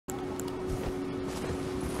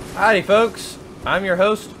Howdy folks, I'm your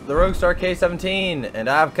host, the Roguestar K17, and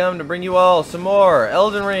I've come to bring you all some more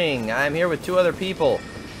Elden Ring. I'm here with two other people,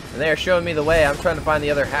 and they are showing me the way. I'm trying to find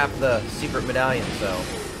the other half of the secret medallion, so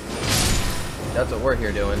that's what we're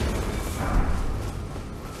here doing.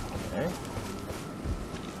 Okay.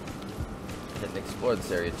 Didn't explore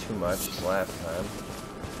this area too much last time.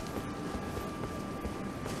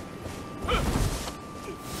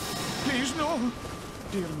 Please, no.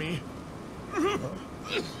 Dear me.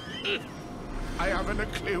 I haven't a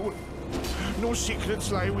clue. No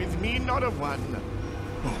secrets lie with me, not a one.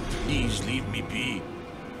 Oh, please leave me be.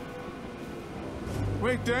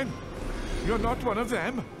 Wait then. You're not one of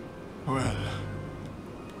them? Well,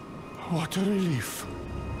 what a relief.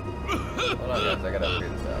 Hold on guys, I gotta figure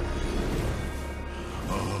this out.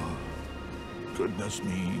 Oh, goodness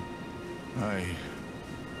me. I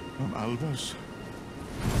am Albus.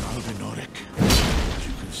 Albinoric. As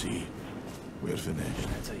you can see, we're finished.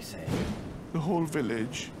 That's what he's saying. The whole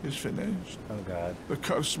village is finished. Oh god. The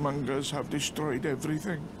cursemongers have destroyed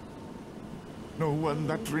everything. No one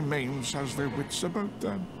that remains has their wits about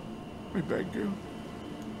them. I beg you.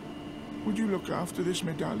 Would you look after this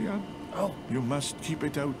medallion? Oh. You must keep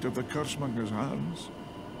it out of the cursemongers' hands.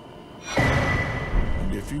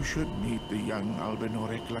 And if you should meet the young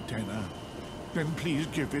Albinoric Latena, then please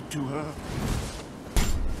give it to her.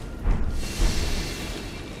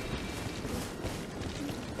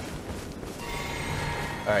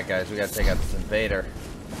 Alright guys, we gotta take out this invader.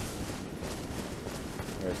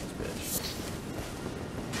 Where's this bitch?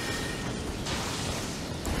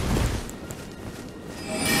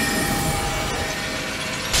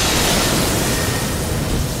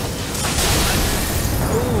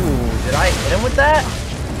 Ooh, did I hit him with that?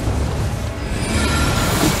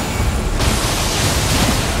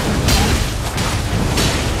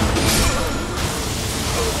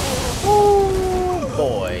 Ooh,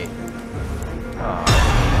 boy.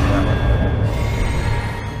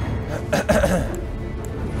 Good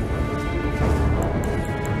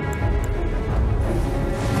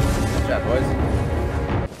job, boys.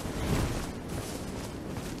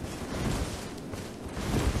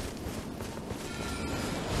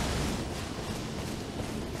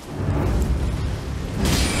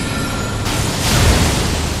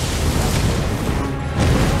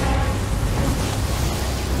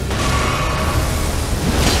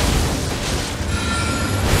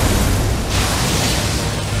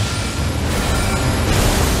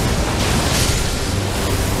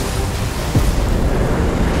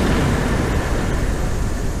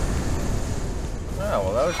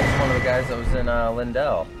 That was in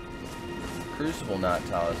Lindell. Crucible Knot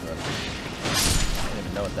Talisman. I don't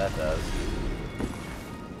even know what that does.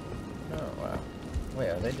 Oh, wow. Wait,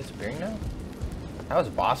 are they disappearing now? That was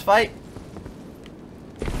a boss fight?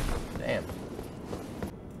 Damn.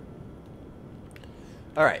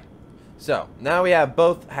 Alright. So, now we have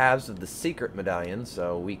both halves of the secret medallion,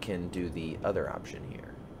 so we can do the other option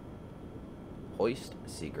here. Hoist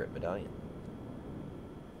secret medallion.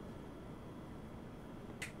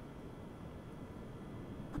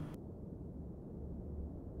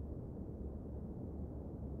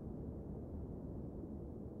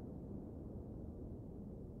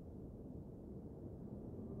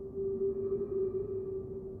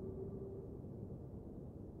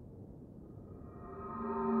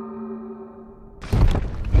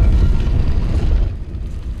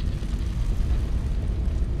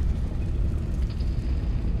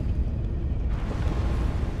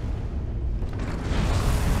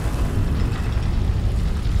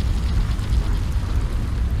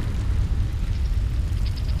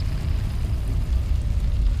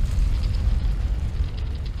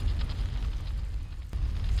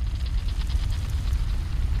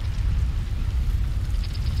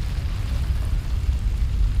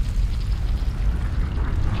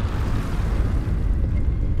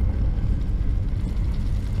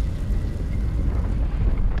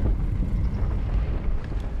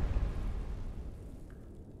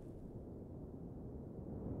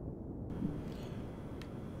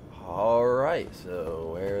 Alright,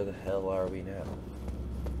 so where the hell are we now?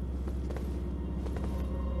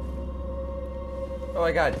 Oh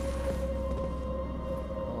my god. I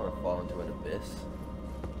don't want to fall into an abyss.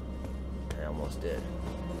 I almost did.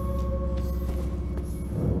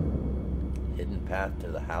 Hidden path to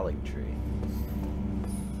the Hallig tree.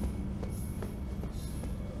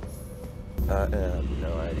 I have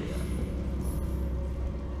no idea.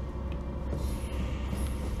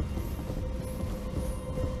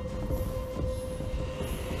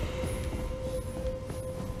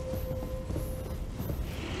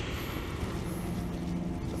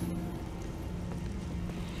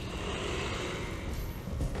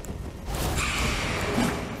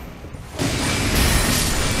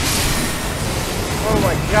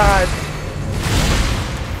 god!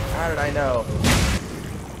 How did I know?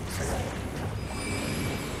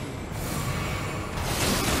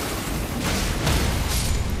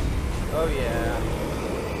 Oh yeah.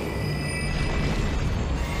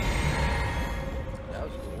 That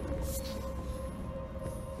was cool.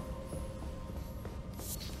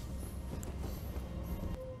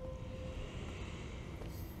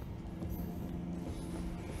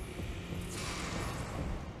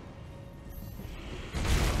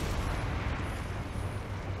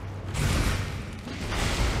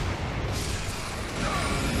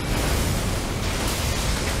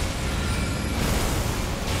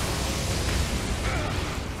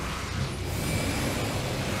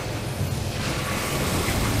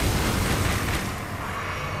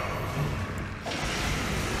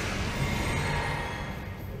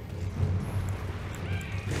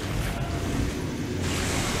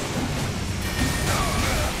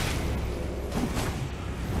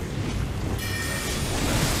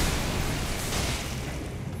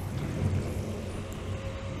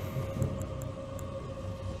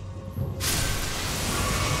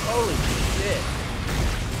 Holy shit.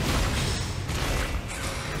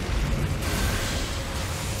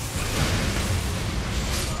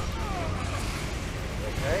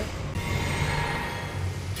 Okay.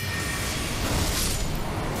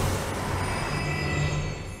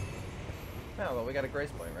 Oh, well, we got a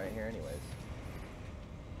grace point right here anyways.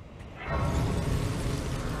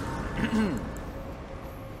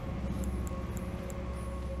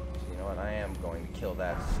 You know what? I am going to kill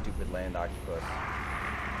that stupid land octopus.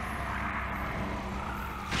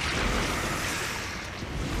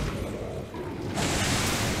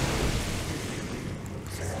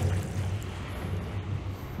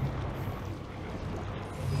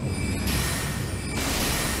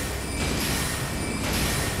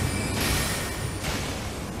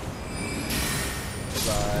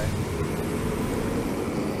 Goodbye.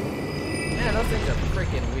 Man, those things are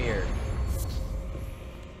freaking weird.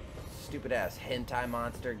 Stupid ass hentai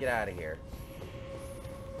monster, get out of here.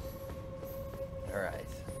 Alright.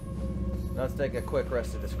 Let's take a quick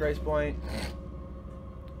rest of disgrace point.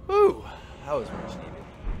 Whew, that was much needed.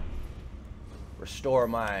 Restore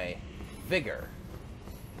my vigor.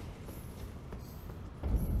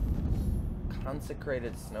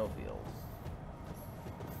 Consecrated snowfield.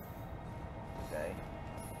 Okay.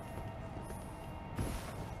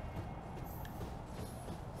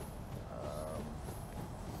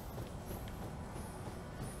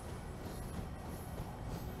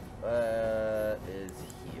 Is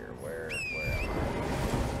here? Where am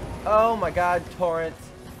I? Oh my god, Torrent.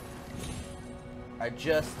 I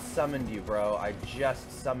just summoned you, bro. I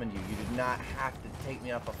just summoned you. You did not have to take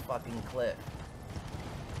me off a fucking cliff.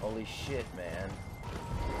 Holy shit, man.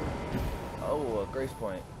 Oh, a grace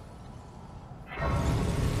point.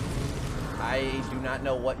 I do not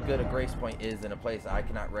know what good a grace point is in a place I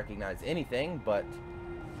cannot recognize anything, but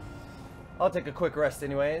I'll take a quick rest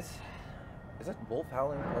anyways. Is that wolf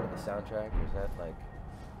howling part of the soundtrack, or is that like...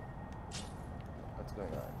 What's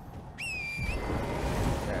going on?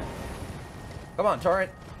 There. Come on,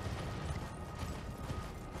 Torrent!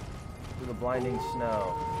 Through the blinding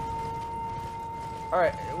snow.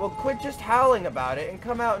 Alright, well quit just howling about it and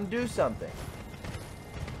come out and do something.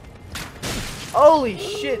 Holy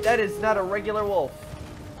shit, that is not a regular wolf.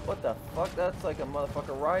 What the fuck? That's like a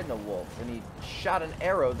motherfucker riding a wolf. And he shot an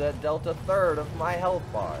arrow that dealt a third of my health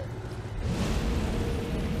bar.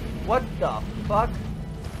 What the fuck?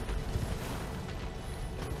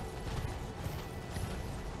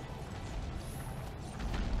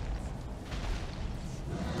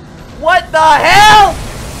 What the hell?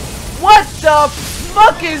 What the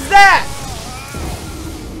fuck is that?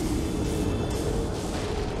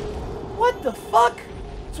 What the fuck?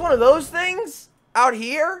 It's one of those things? Out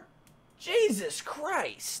here? Jesus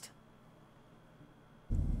Christ.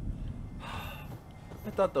 I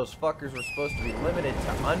thought those fuckers were supposed to be limited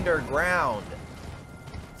to underground.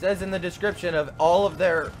 It says in the description of all of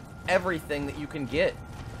their everything that you can get.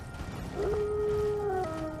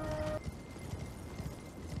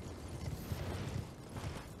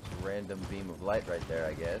 Random beam of light right there,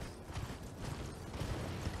 I guess.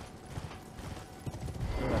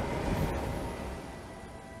 That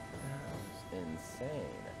was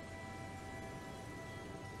insane.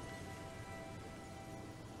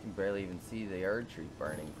 You can barely even see the Erd tree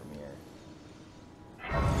burning from here.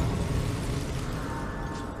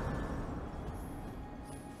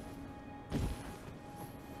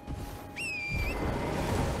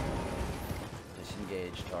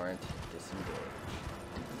 Disengage, Torrent. Disengage.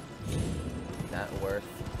 Not worth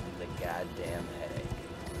the goddamn headache.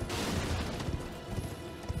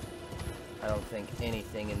 I don't think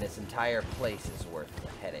anything in this entire place is worth the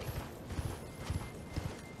headache.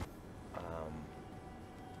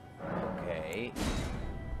 Okay.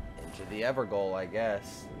 Into the Evergoal, I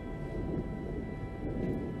guess.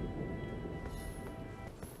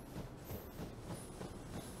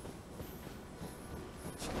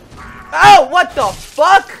 Oh, what the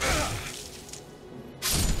fuck?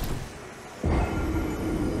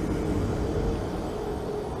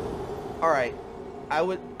 Alright. I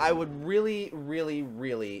would really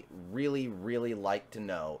like to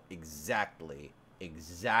know exactly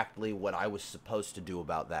what I was supposed to do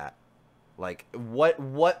about that. Like,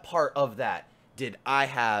 what part of that did I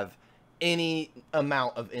have any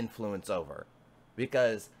amount of influence over?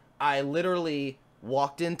 Because I literally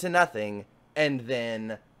walked into nothing and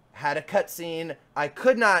then had a cutscene I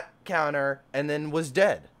could not counter and then was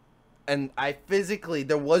dead. And I physically,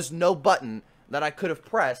 there was no button that I could have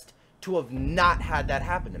pressed to have not had that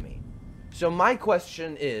happen to me. So my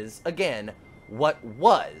question is, again, what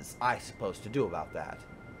was I supposed to do about that?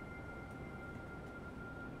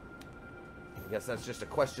 I guess that's just a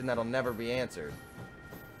question that'll never be answered.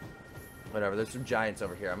 Whatever, there's some giants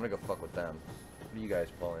over here. I'm gonna go fuck with them. What are you guys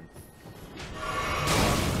pulling?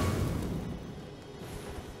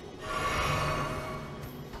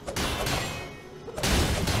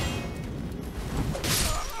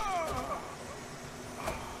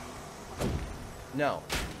 No.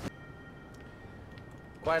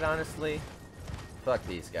 Quite honestly, fuck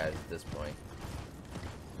these guys at this point.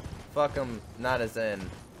 Fuck them, not as in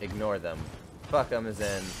ignore them. Fuck them as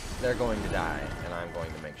in they're going to die, and I'm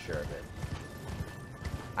going to make sure of it.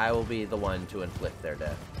 I will be the one to inflict their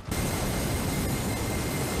death.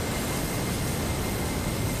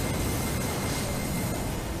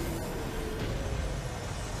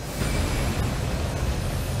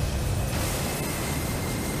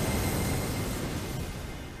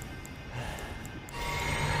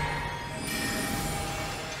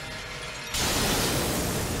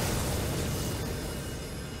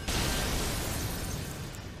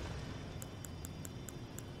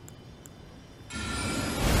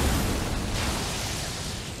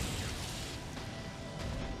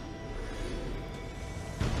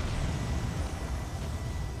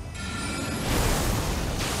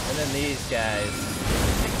 And these guys,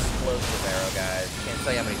 explosive arrow guys. Can't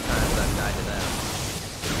tell you how many times I've died to them.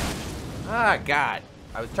 Ah, God.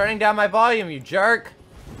 I was turning down my volume, you jerk.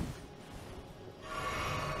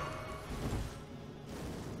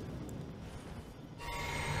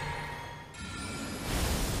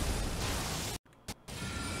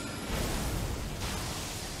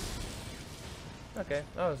 Okay,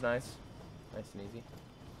 that was nice. Nice and easy.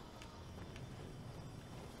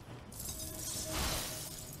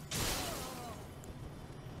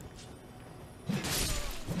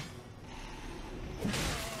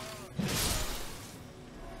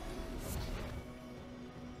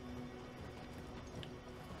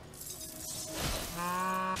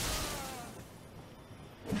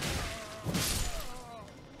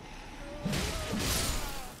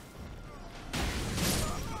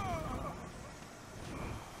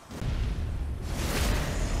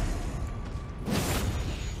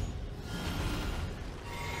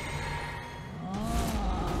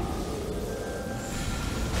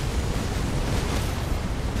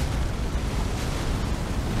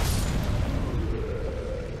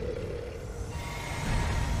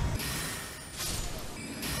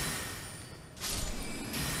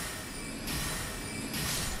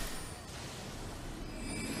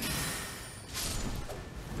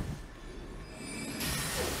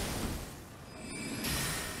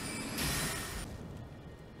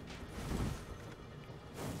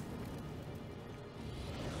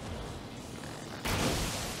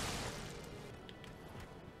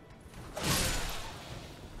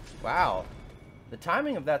 Wow. The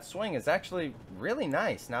timing of that swing is actually really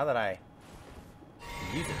nice now that I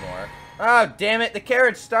use it more. Oh, damn it. The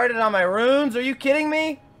carriage started on my runes. Are you kidding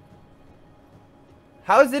me?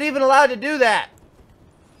 How is it even allowed to do that?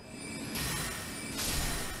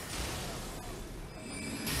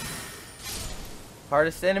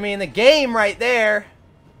 Hardest enemy in the game right there.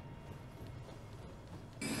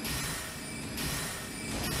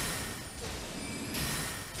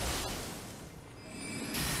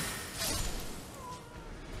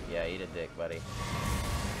 Yeah, eat a dick, buddy.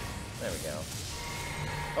 There we go.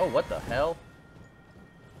 Oh, what the hell?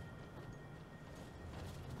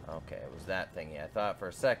 Okay, it was that thingy. I thought for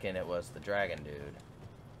a second it was the dragon dude.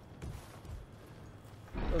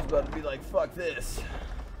 I was about to be like, fuck this.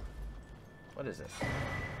 What is this?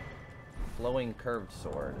 Flowing curved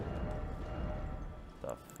sword.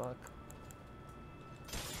 The fuck?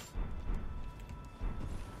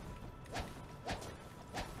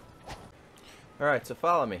 Alright, so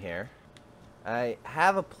follow me here. I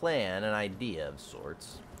have a plan, an idea of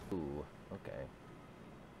sorts. Ooh, okay.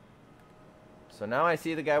 So now I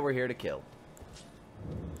see the guy we're here to kill.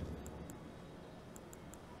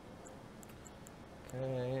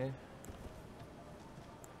 Okay.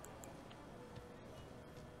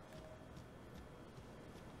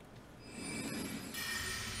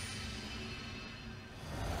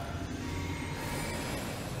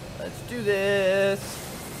 Let's do this.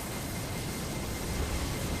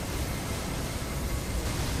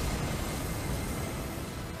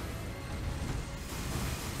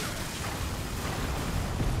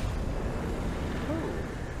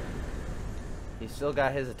 He still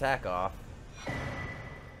got his attack off.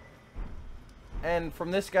 And from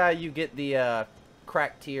this guy, you get the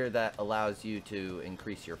crack tier that allows you to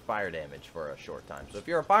increase your fire damage for a short time. So if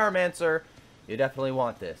you're a pyromancer, you definitely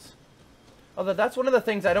want this. Although that's one of the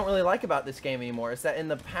things I don't really like about this game anymore, is that in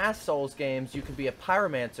the past Souls games, you could be a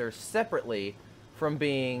pyromancer separately from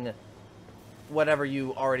being whatever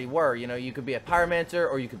you already were. You know, you could be a pyromancer,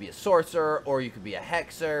 or you could be a sorcerer, or you could be a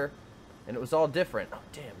hexer. And it was all different. Oh,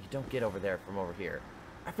 damn, you don't get over there from over here.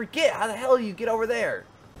 I forget, how the hell do you get over there?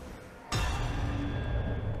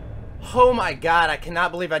 Oh my god, I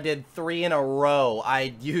cannot believe I did 3 in a row.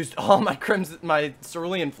 I used all my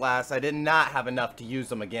cerulean flasks. I did not have enough to use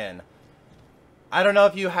them again. I don't know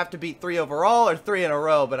if you have to beat 3 overall or 3 in a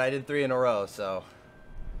row, but I did 3 in a row, so...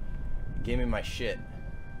 Give me my shit.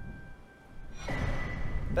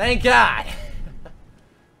 Thank God!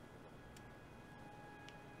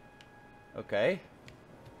 Okay.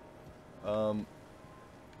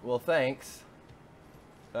 Well, thanks.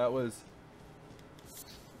 That was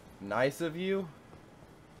nice of you.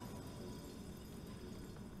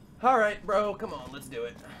 Alright, bro, come on, let's do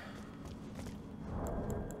it.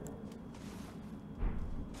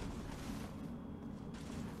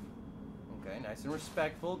 Okay, nice and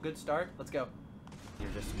respectful. Good start. Let's go. You're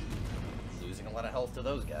just losing a lot of health to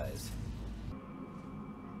those guys.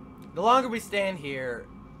 The longer we stand here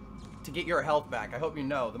to get your health back, I hope you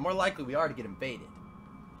know, the more likely we are to get invaded.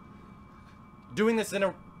 Doing this in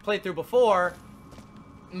a playthrough before,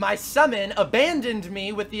 my summon abandoned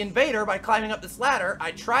me with the invader by climbing up this ladder. I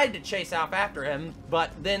tried to chase off after him, but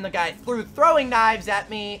then the guy threw throwing knives at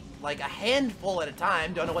me, like a handful at a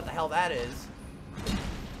time. Don't know what the hell that is.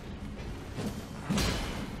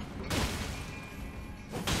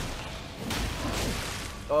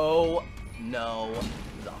 Oh, no.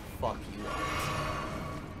 The fuck you want?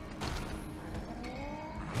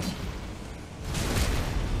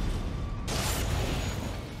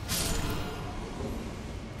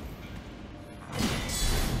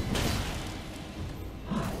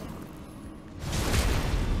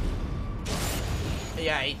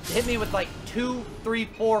 Yeah, he hit me with like 2, 3,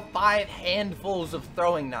 4, 5 handfuls of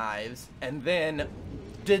throwing knives, and then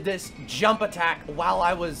did this jump attack while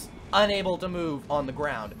I was unable to move on the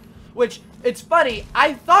ground. Which, it's funny,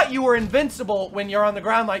 I thought you were invincible when you're on the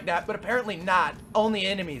ground like that, but apparently not. Only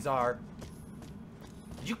enemies are.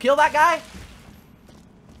 Did you kill that guy?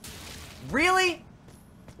 Really?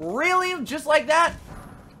 Really? Just like that?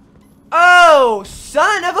 Oh,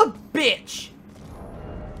 son of a bitch!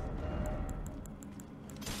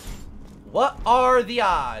 What are the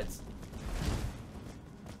odds?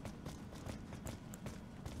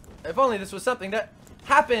 If only this was something that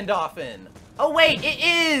happened often. Oh wait, it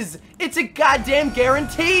is! It's a goddamn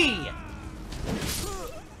guarantee!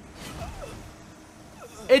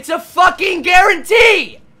 It's a fucking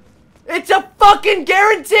guarantee! It's a fucking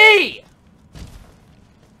guarantee!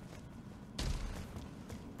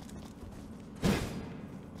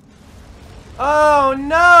 Oh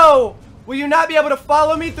no! Will you not be able to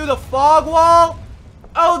follow me through the fog wall?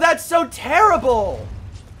 Oh, that's so terrible!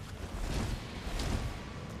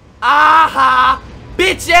 Aha!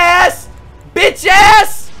 Bitch ass! Bitch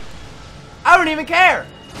ass! I don't even care.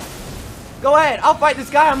 Go ahead, I'll fight this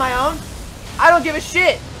guy on my own. I don't give a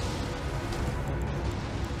shit.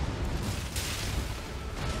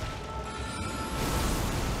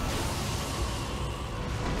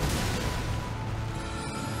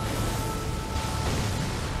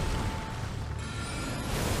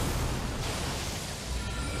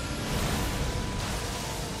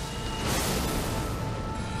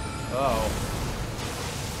 Oh.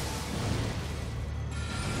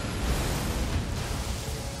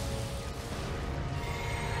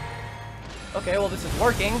 Okay, well this is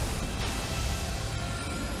working.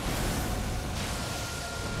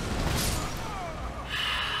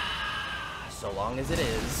 So long as it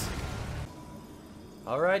is.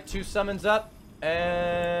 Alright, 2 summons up,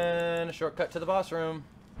 and a shortcut to the boss room.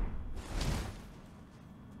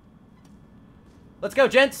 Let's go,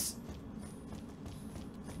 gents!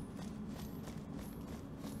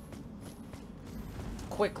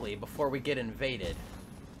 quickly before we get invaded.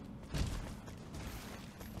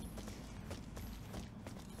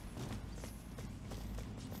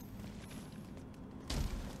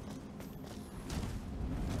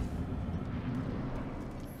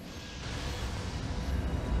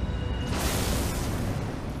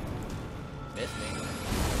 Missed me.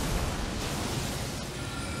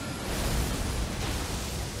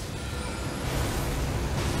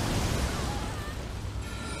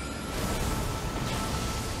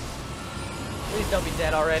 Please don't be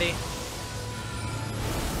dead already.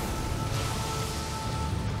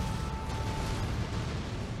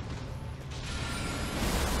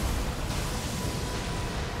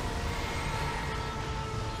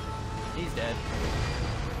 He's dead.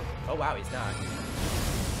 Oh wow, he's not.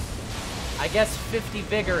 I guess 50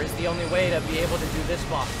 vigor is the only way to be able to do this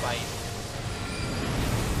boss fight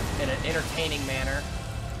in an entertaining manner.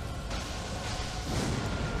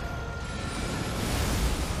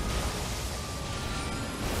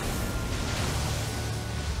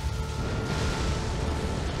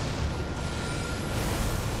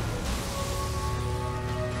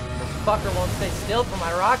 Fucker won't stay still for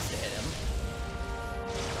my rocks to hit him.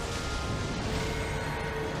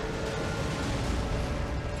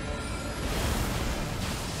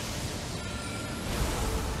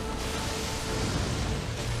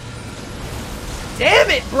 Damn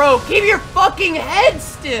it, bro! Keep your fucking head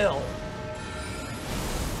still!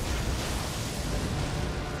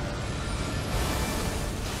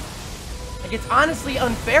 Like, it's honestly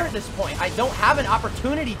unfair at this point. I don't have an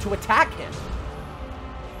opportunity to attack him.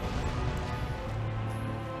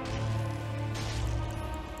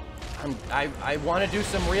 I want to do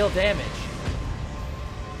some real damage.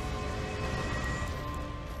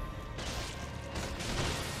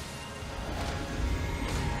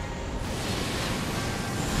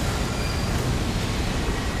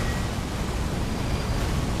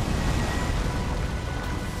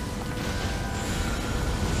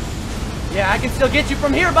 Yeah, I can still get you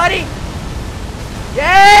from here, buddy.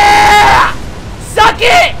 Yeah! Suck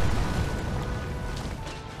it!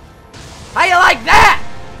 How you like that?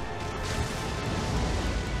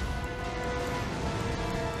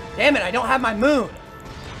 Damn it, I don't have my moon.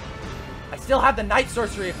 I still have the night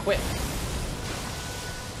sorcery equipped.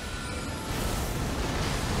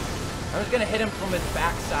 I'm just gonna hit him from his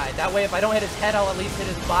backside. That way, if I don't hit his head, I'll at least hit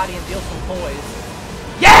his body and deal some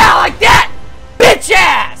poise. Yeah, like that! Bitch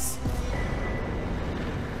ass!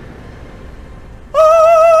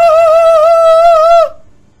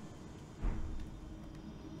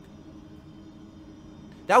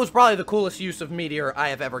 That was probably the coolest use of meteor I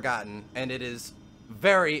have ever gotten, and it is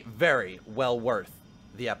very, very well worth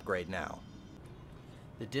the upgrade now.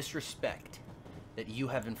 The disrespect that you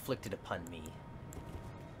have inflicted upon me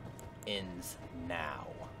ends now.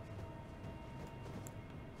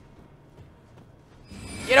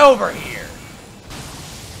 Get over here!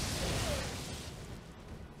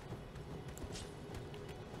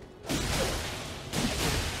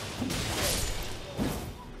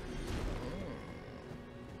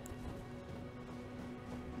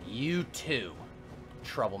 You too,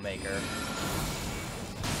 troublemaker.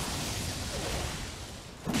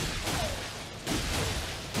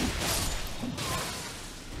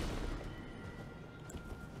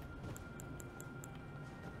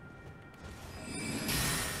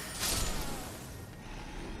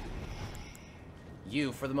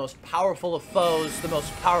 You, for the most powerful of foes, the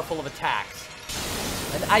most powerful of attacks.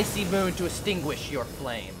 An icy moon to extinguish your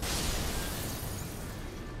flame.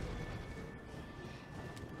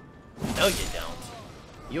 No, you don't.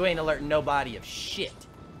 You ain't alerting nobody of shit.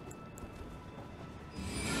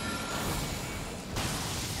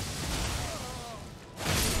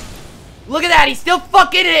 Look at that! He still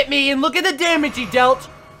fucking hit me, and look at the damage he dealt!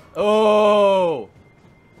 Oh!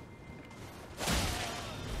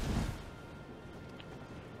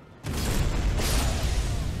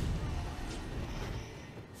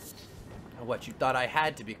 What, you thought I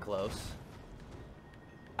had to be close?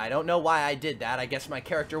 I don't know why I did that. I guess my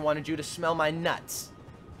character wanted you to smell my nuts.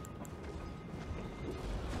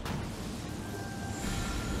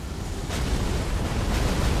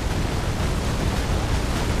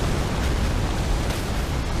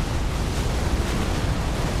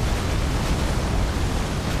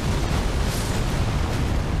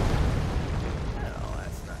 Oh,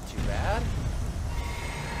 that's not too bad.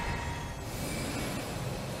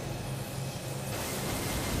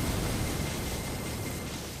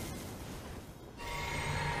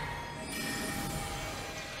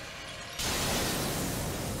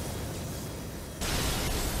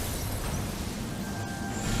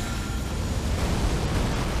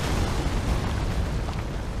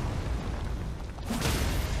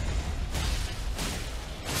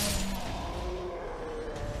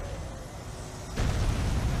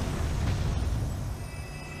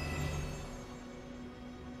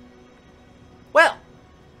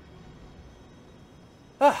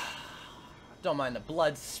 Don't mind the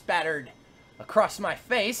blood spattered across my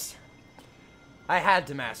face. I had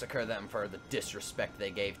to massacre them for the disrespect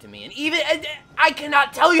they gave to me. And even, I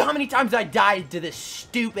cannot tell you how many times I died to this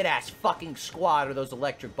stupid-ass fucking squad or those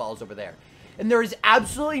electric balls over there. And there is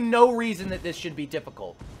absolutely no reason that this should be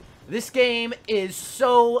difficult. This game is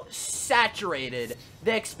so saturated.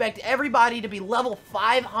 They expect everybody to be level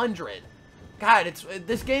 500. God,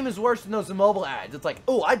 this game is worse than those mobile ads. It's like,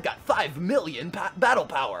 oh, I've got 5 million battle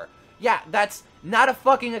power. Yeah, that's not a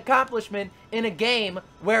fucking accomplishment in a game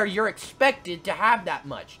where you're expected to have that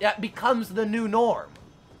much. That becomes the new norm.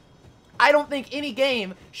 I don't think any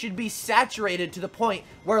game should be saturated to the point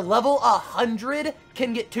where level 100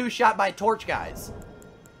 can get two-shot by torch guys.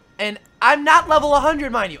 And I'm not level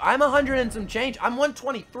 100, mind you. I'm 100 and some change. I'm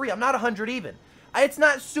 123. I'm not 100 even. It's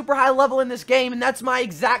not super high level in this game, and that's my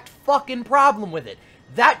exact fucking problem with it.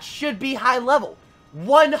 That should be high level.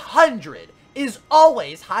 100 is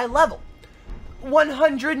always high level.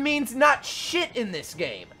 100 means not shit in this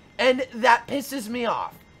game, and that pisses me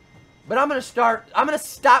off. But I'm gonna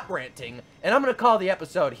stop ranting, and I'm gonna call the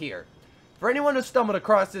episode here. For anyone who stumbled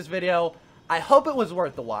across this video, I hope it was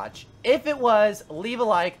worth the watch. If it was, leave a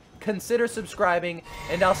like, consider subscribing,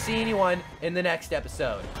 and I'll see anyone in the next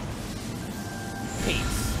episode.